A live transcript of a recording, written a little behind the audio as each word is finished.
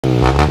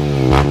Hi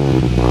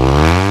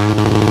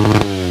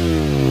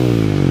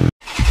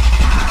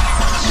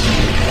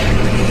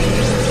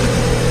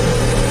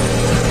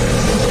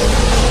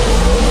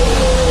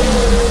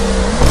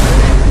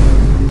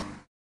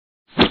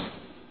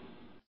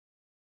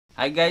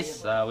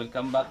guys,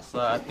 welcome back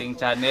sa ating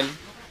channel.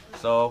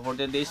 So for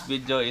today's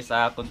video is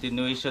a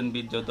continuation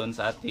video doon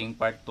sa ating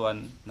part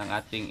 1 ng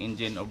ating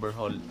engine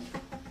overhaul.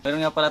 Meron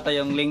nga pala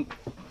tayong link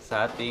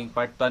sa ating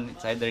part 1,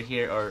 it's either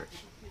here or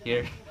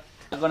here.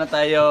 Bago na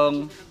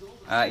tayong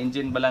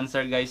engine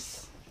balancer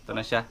guys, ito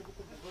na siya.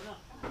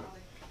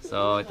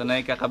 So ito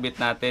na yung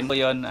kakabit natin. So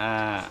yun,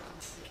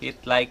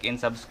 hit like and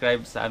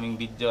subscribe sa aming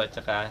video at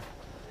saka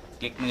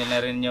click nyo na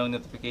rin yung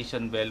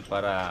notification bell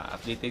para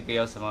updated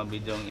kayo sa mga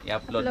video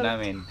i-upload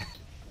namin.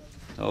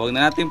 So huwag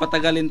na natin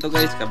patagalin to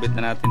guys, kabit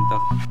na natin to.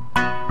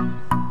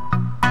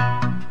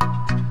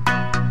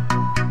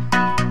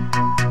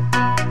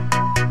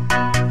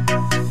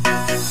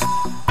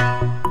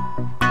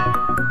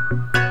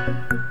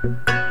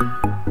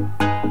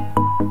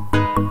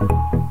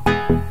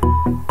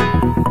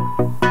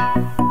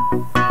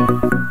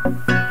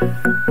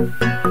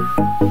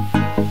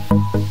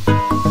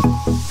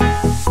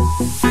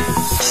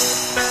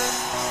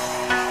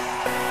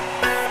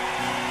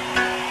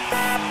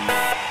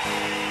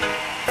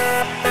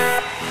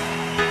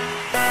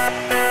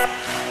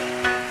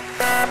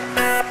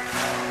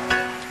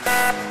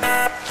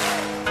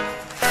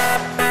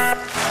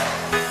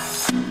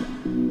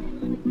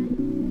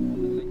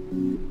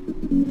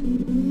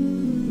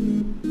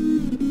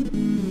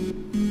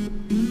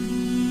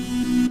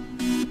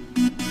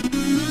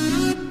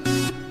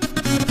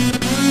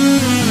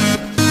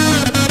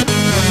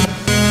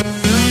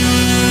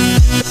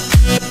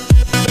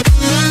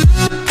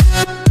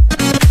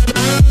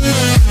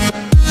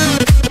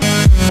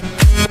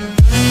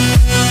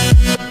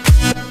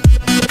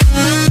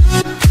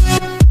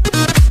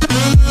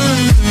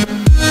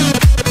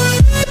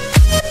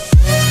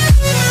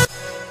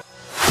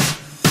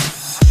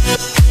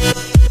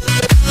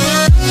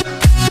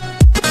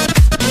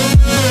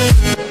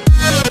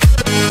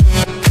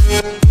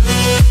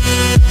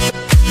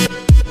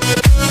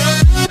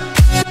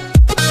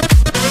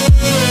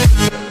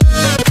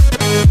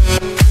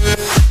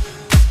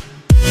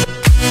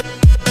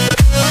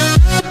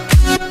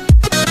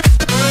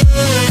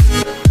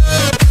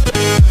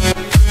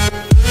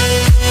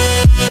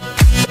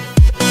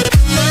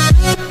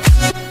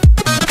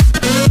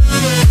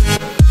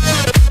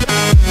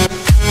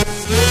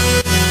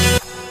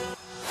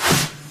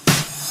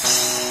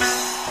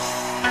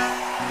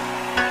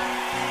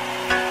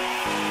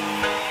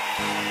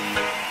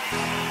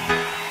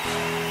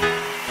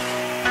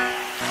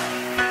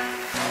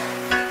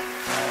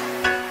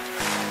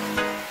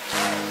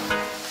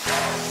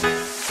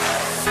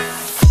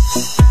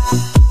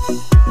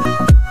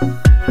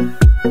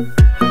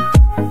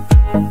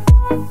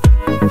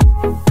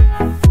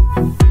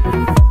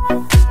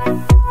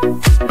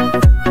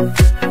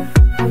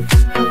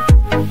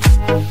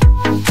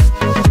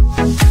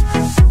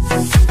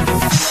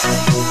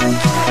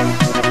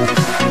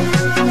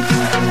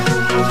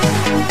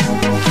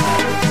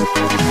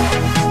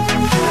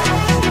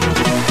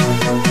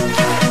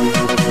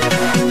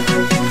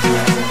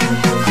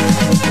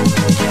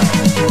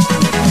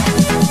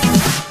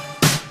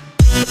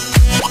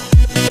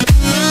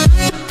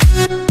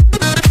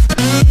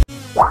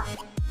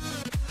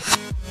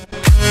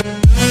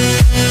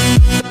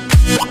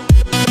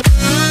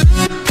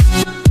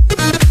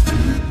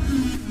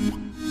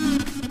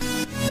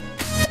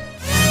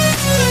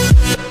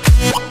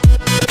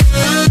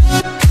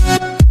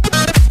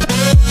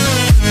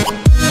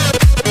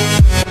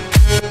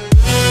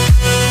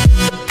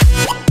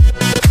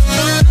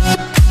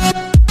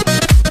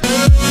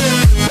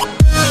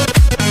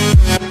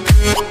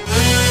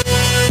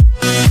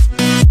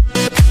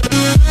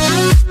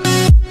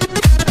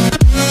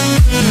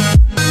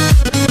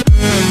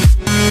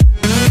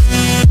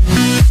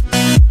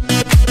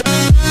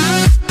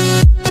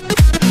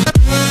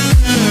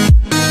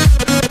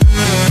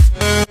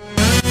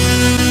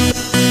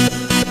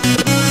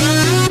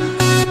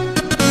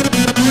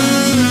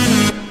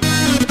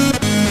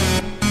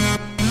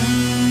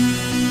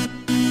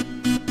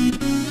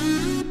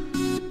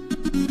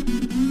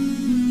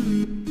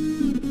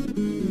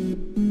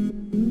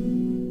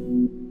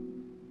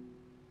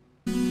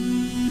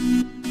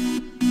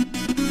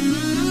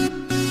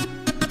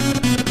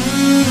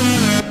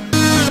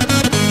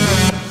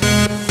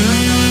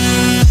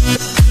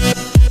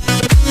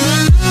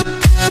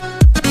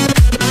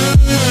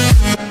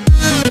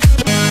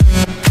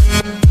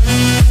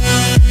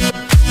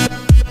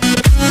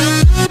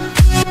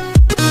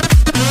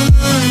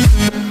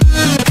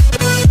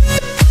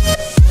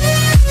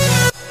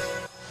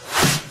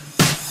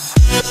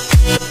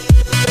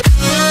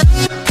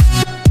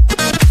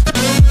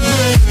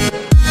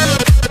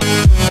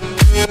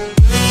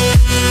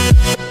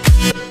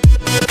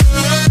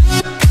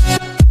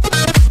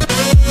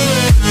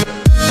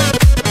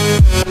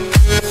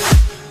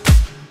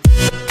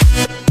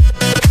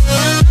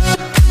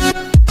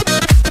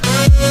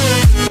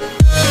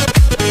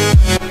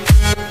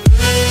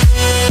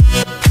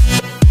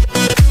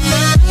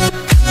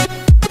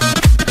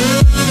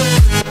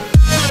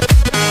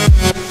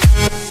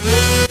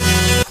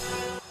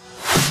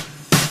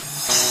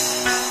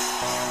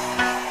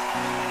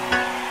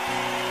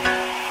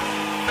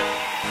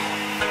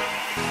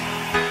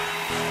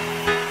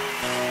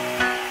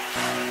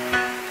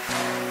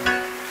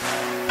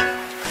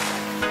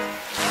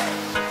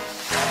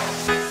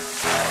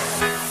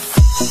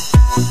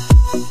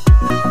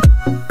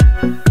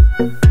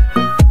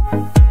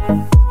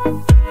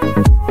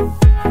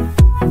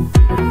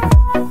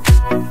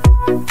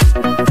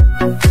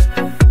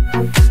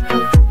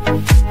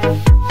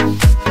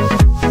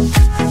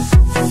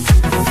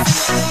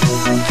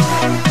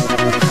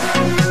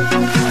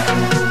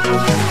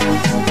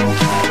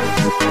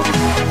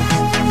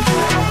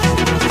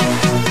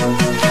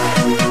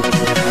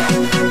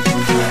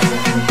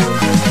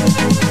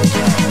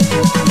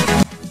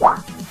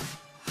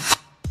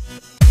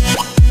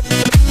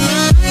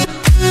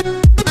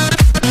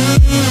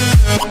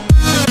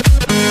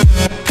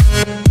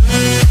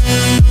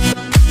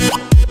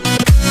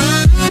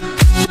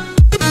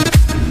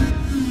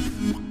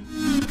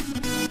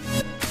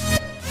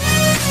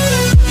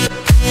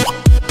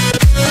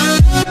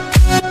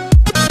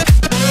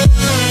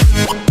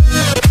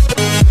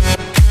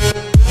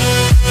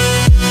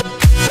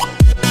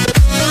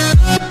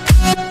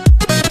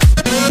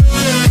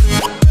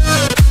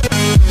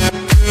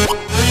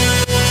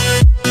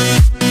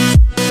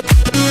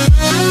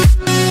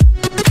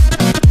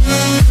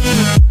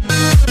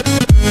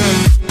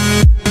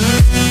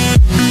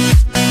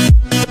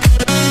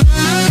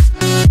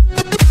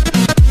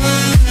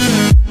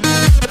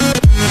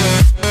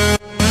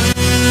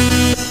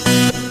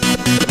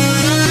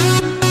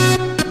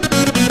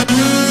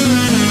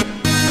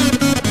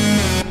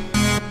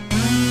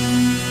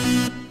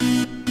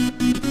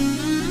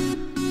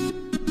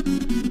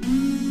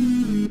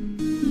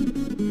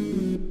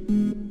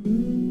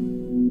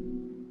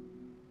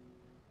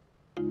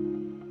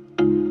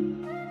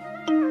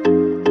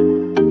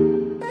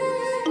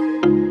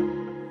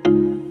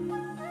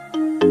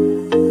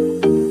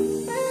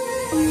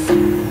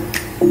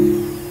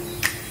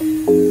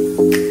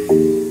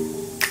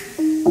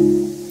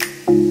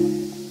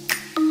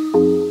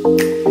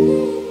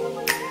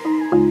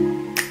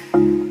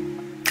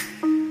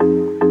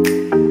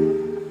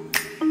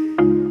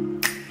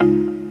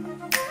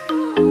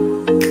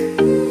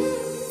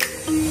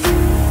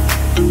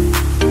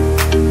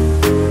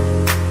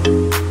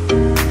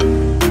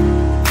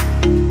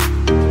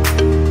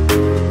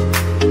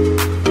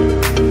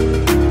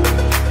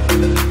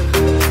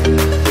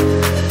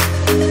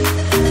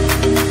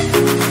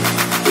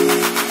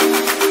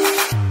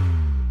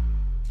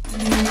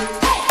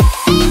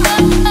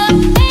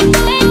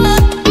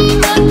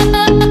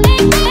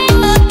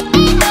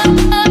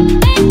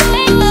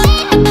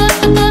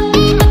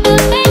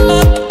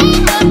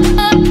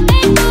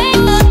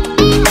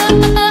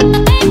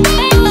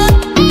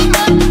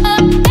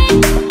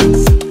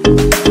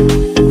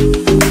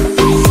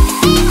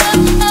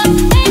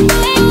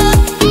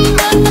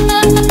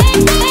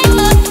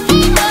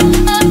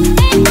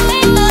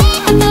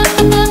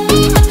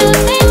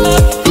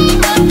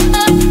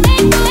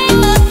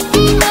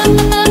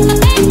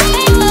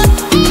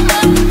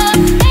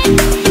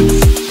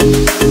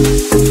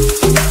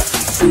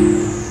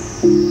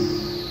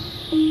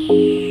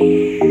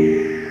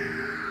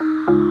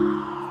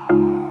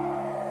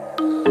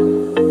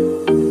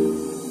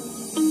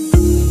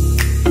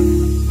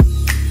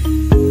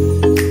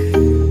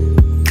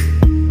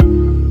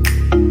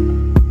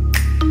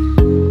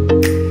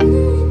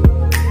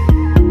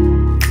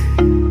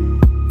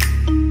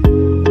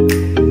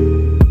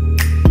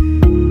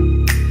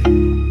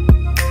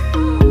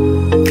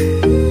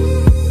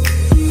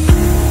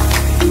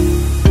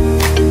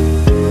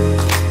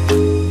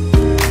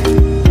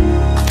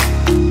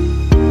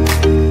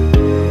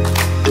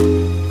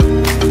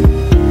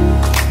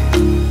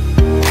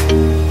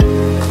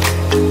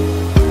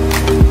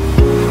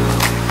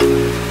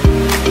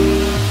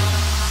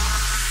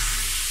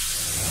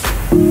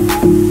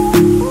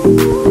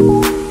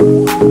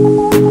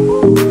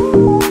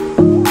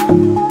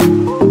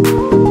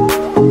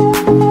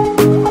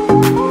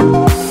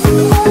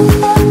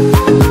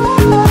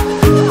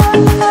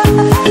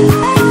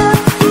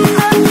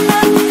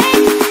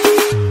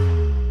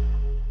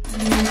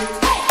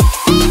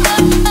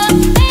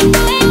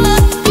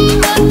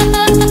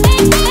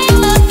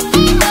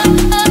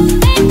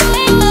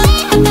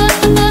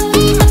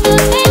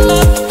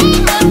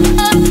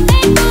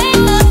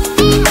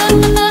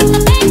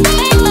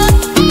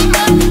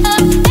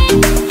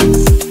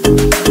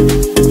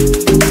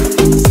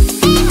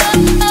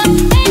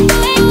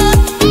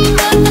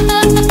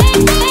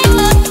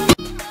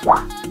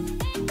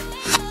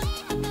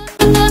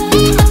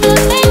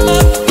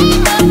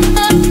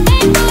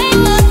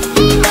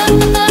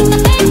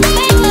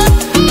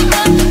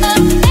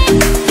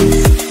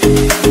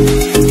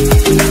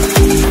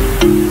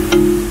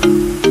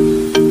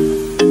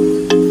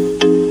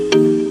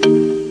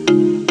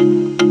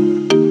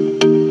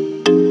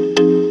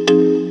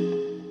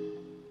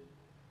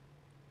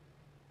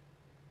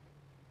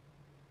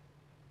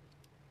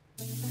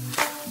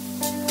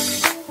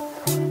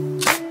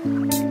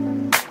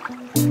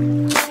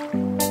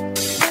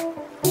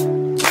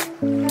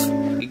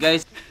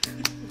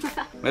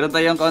 Meron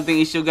tayong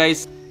kaunting issue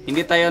guys.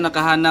 Hindi tayo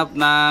nakahanap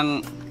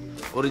ng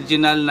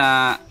original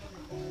na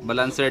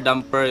balancer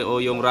damper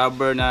o yung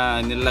rubber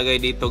na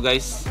nilalagay dito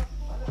guys.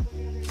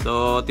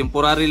 So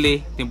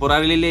temporarily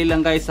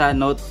lang guys ha,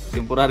 note,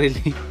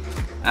 temporarily.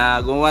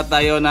 Gumawa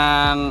tayo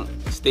ng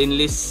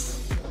stainless.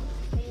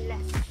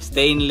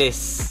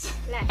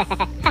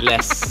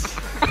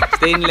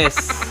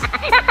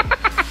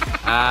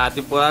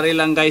 Temporary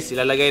lang guys,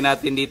 ilalagay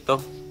natin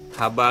dito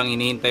habang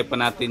hinihintay pa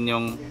natin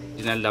yung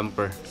original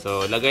damper.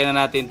 So lagay na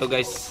natin to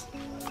guys.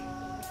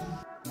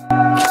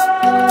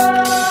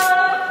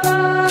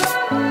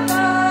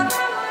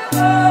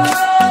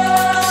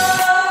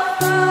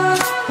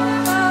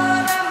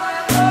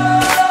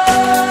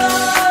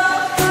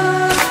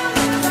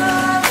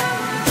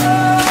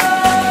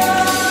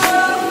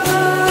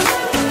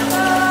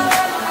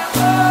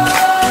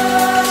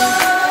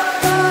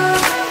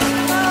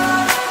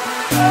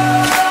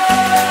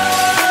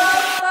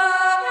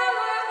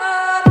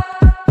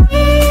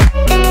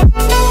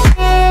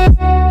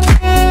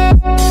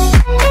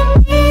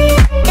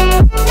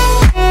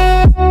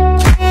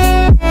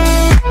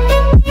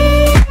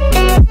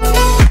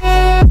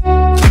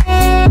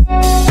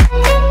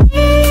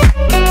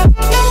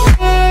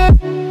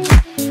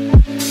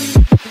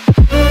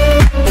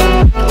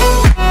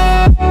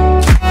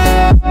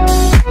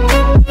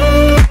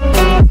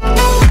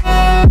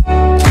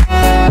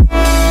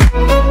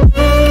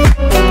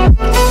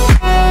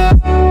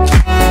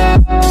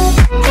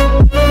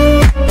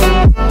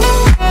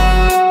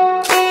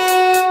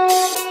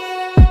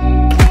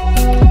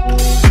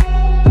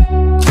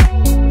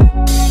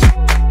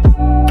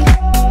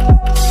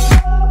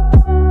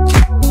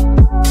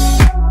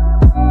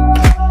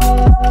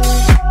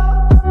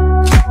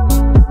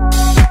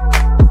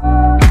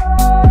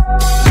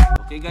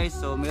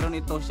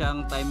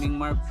 Siyang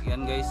timing mark,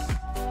 yan guys.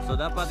 So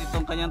dapat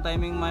itong kanyang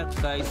timing mark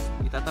guys,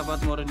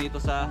 itatapat mo rin dito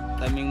sa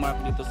timing mark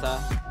dito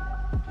sa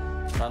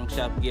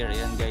crankshaft gear,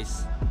 yan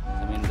guys,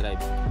 sa main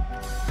drive.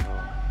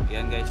 So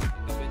yan guys,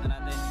 gagawin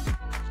na natin.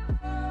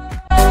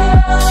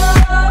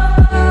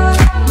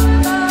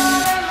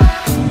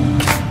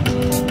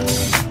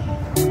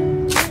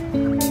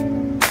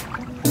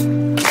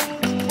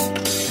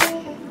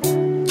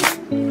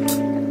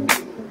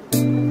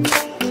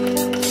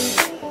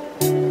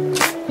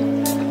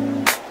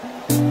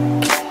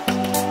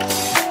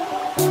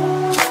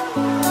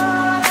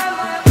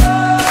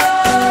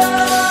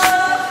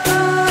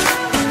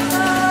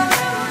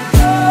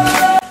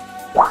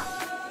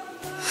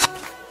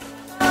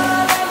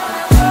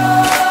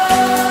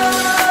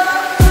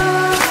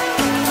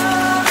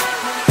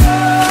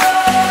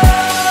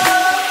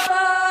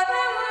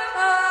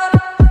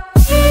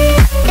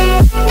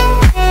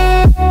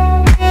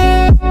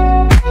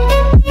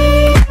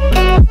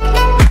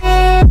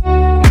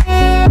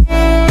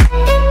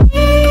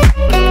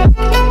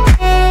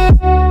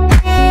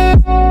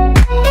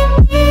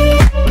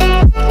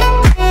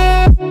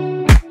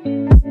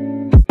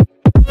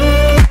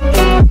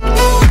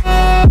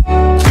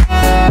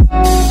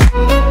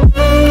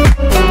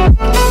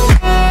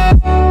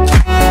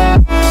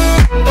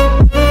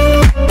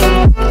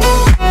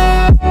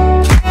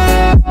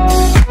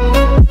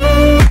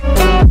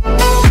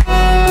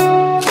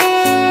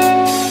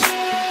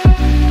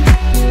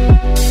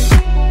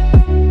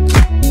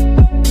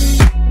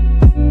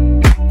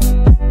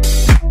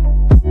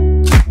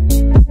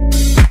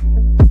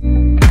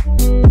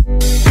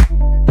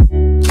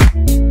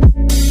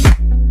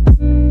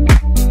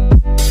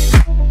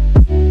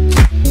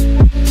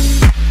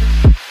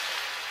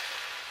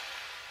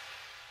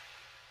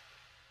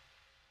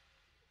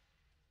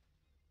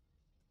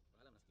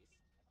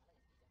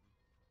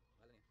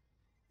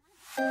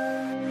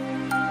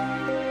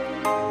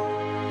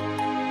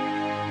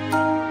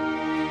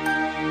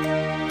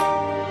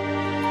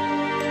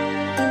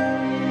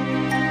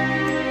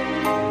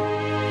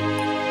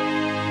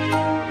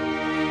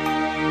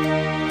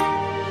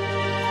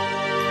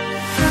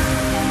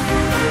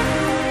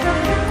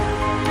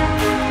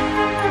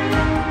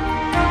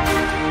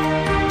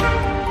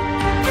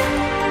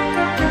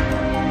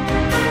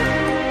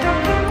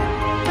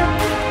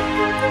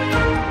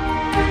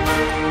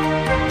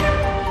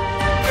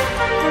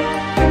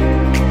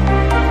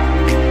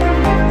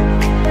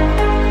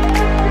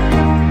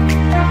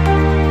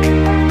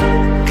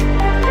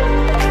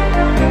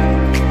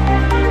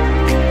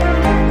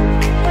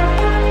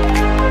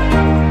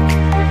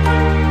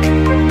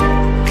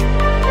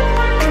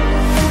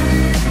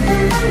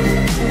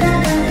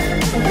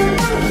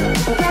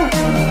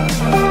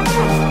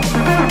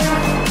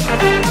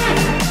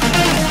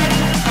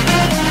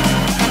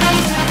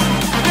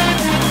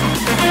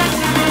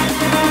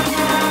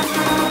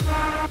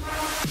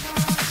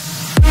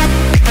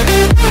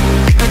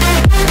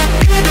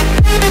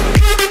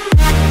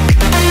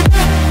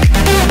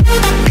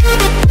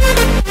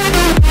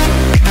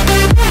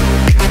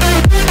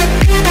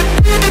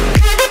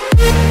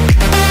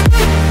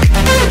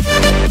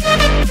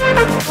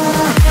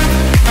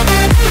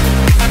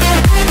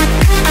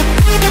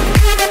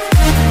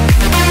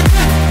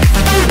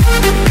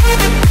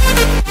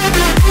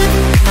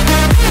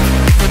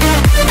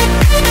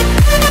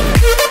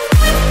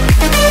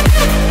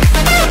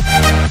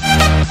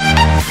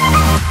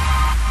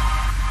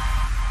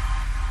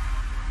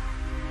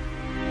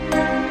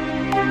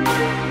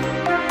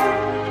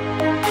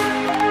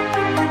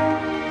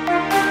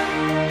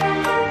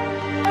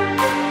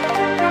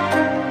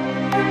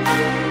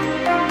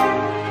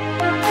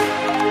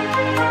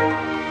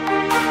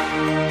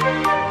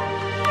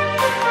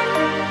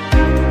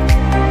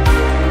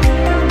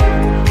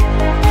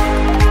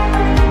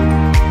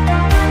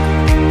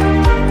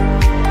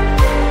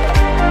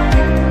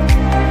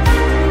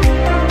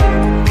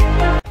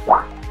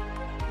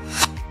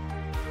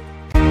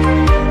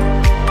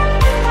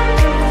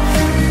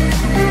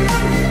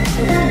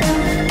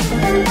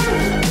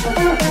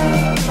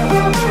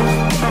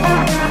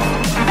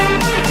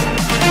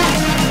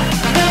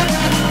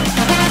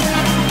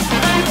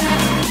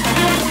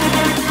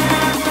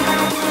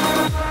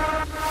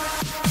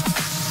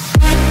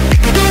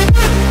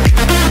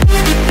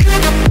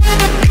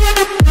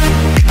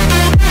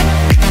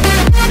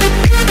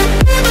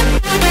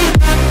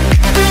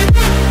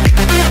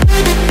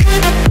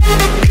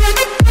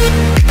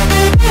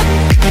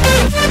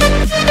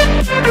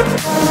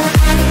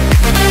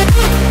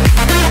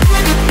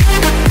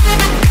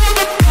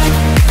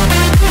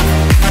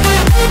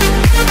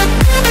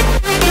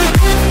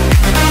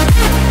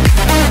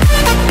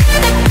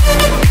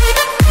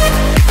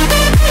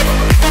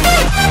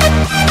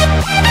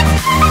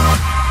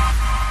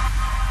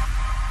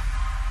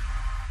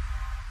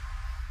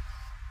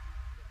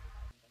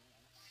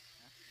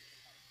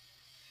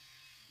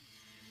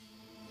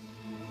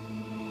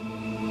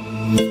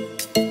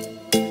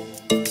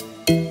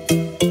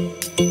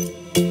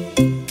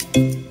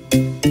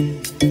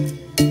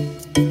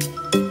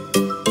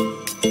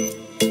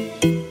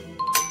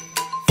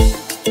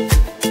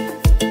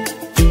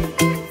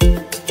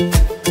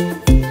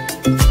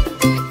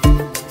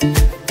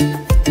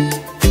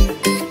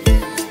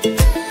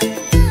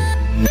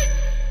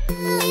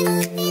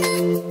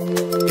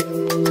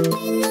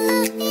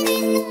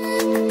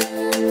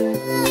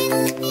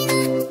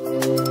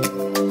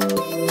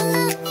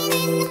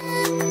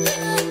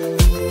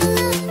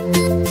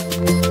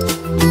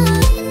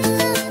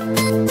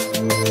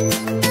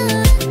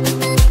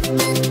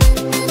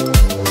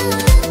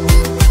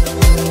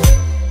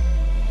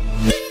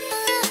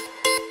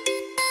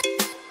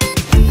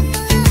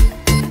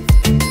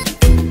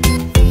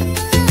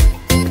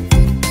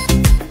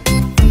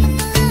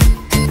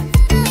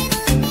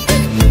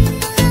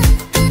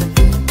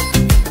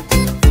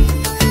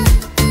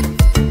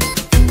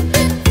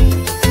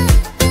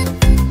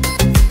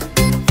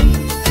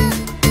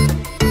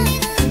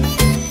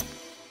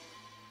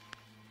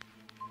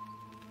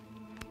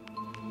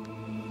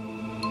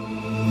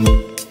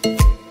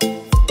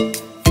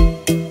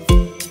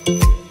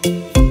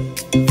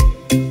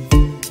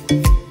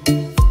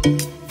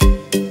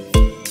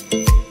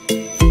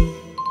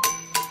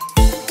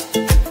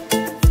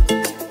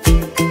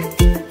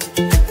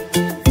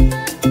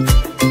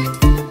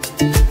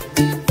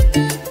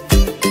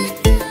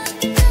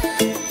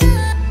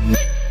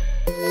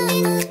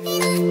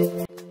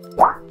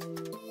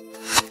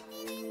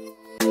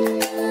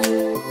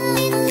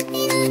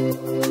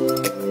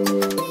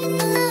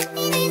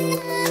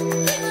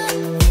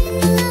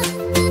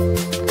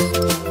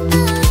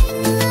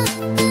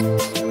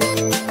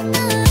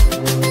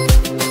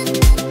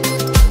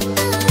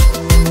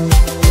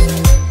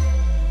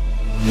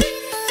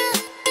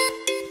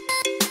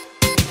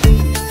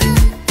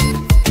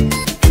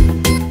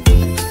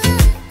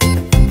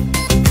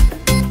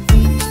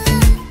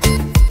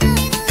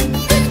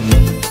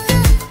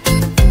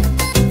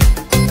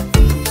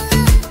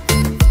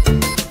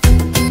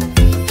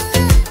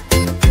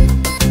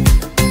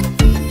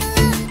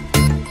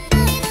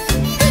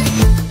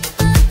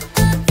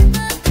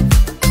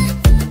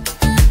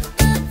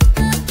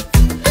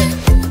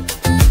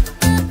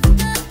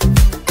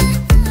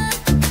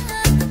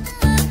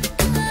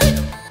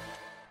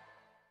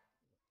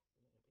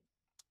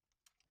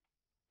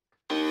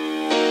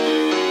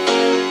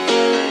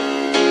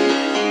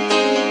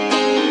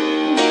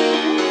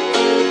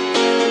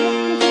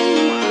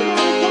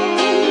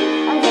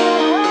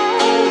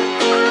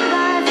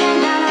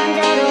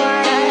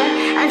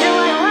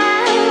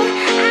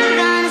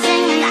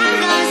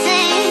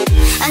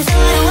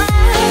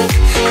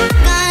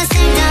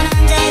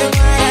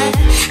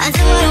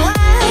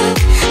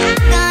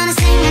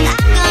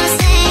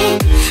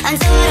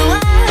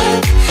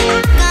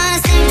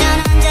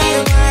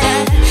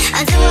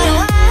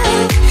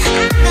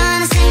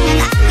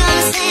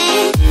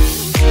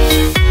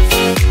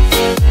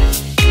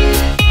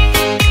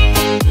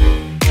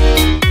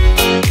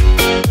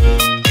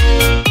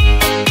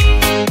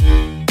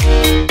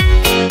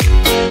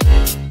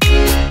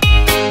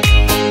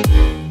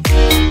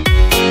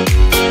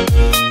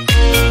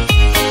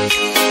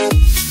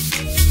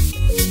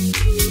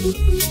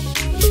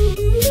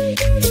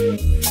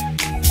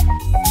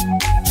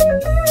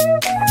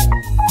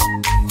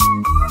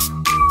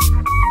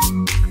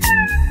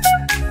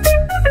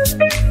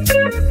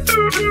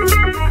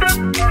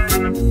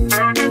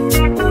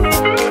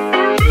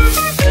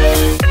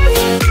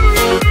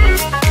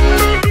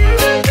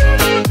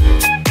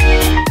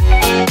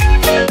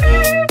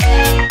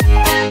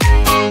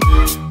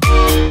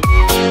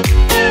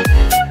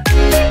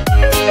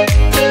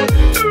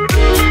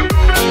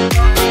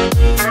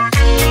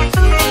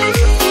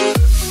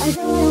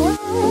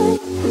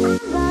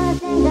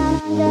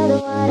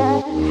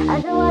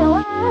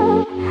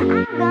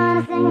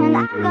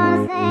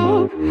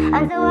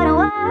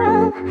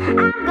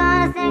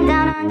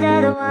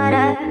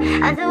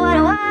 water, under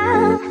water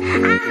world.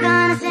 I'm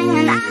gonna sing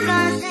and I'm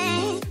gonna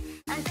sing.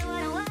 Under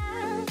water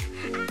world,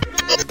 I'm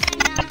gonna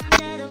sing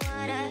under the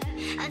water,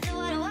 under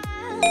water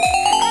world.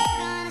 I'm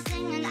gonna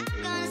sing and I'm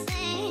gonna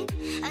sing.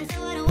 Under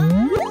water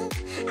world,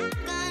 I'm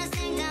gonna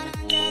sing down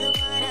under the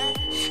water,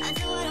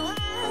 under water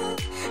world.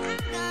 I'm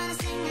gonna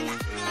sing and I'm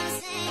gonna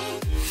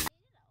sing.